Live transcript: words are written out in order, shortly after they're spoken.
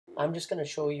I'm just going to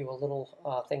show you a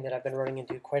little thing that I've been running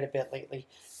into quite a bit lately.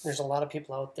 There's a lot of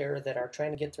people out there that are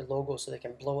trying to get their logo so they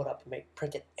can blow it up and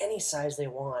print it any size they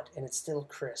want, and it's still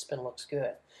crisp and looks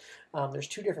good. There's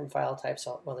two different file types.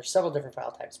 Well, there's several different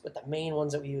file types, but the main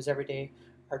ones that we use every day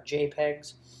are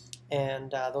JPEGs,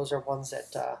 and those are ones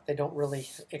that they don't really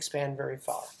expand very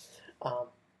far.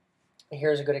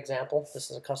 Here's a good example.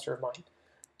 This is a customer of mine,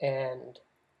 and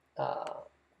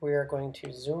we are going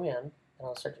to zoom in,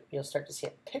 and you'll start to see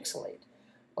it pixelate.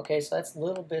 Okay, so that's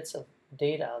little bits of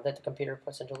data that the computer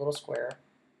puts into a little square,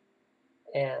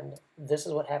 and this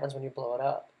is what happens when you blow it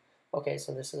up. Okay,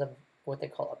 so this is what they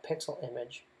call a pixel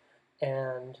image,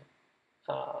 and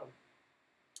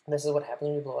this is what happens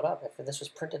when you blow it up. If this was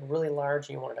printed really large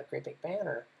and you wanted a great big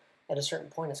banner, at a certain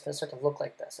point it's going to start to look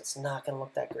like this. It's not going to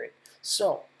look that great.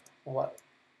 So what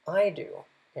I do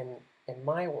in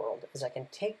my world is I can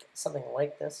take something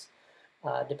like this,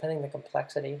 depending on the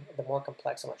complexity. The more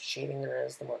complex, the more shading there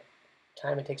is, the more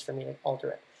time it takes for me to alter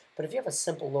it. But if you have a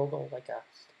simple logo like a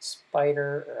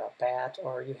spider or a bat,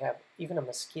 or you have even a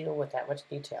mosquito with that much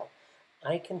detail,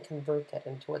 I can convert that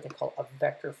into what they call a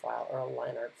vector file or a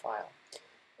line art file.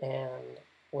 And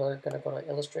we're going to go to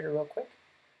Illustrator real quick.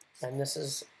 And this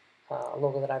is a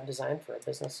logo that I've designed for a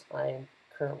business I'm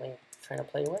currently trying to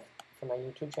play with for my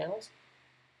YouTube channels.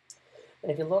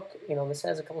 And if you look, this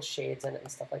has a couple shades in it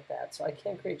and stuff like that. So I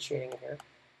can create shading in here.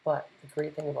 But the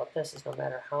great thing about this is no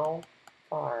matter how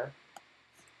far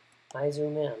I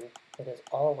zoom in, it is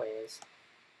always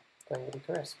going to be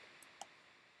crisp.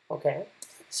 Okay,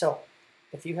 so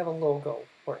if you have a logo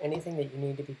or anything that you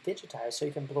need to be digitized so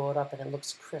you can blow it up and it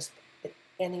looks crisp at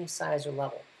any size or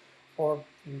level, or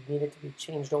you need it to be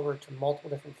changed over to multiple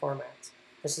different formats,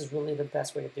 this is really the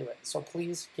best way to do it. So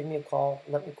please give me a call,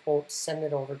 let me quote, send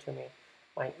it over to me.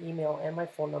 My email and my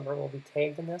phone number will be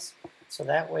tagged in this, so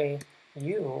that way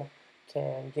you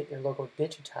can get your logo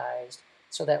digitized,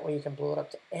 so that way you can blow it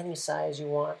up to any size you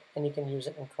want and you can use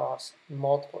it across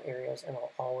multiple areas and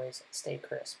it'll always stay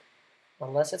crisp.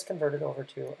 Unless it's converted over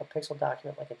to a pixel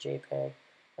document like a JPEG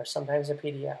or sometimes a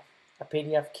PDF. A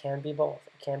PDF can be both.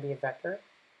 It can be a vector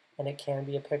and it can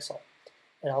be a pixel.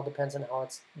 It all depends on how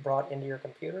it's brought into your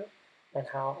computer and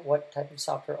what type of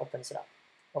software opens it up.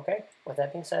 Okay, with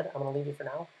that being said, I'm going to leave you for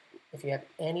now. If you have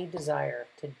any desire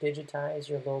to digitize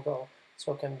your logo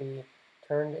so it can be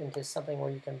turned into something where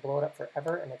you can blow it up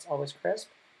forever and it's always crisp,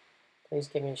 please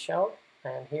give me a shout.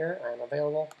 I am here, I am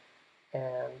available,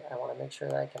 and I want to make sure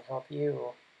that I can help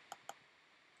you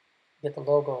get the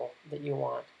logo that you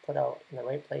want put out in the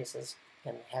right places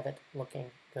and have it looking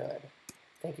good.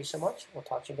 Thank you so much. We'll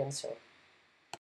talk to you again soon.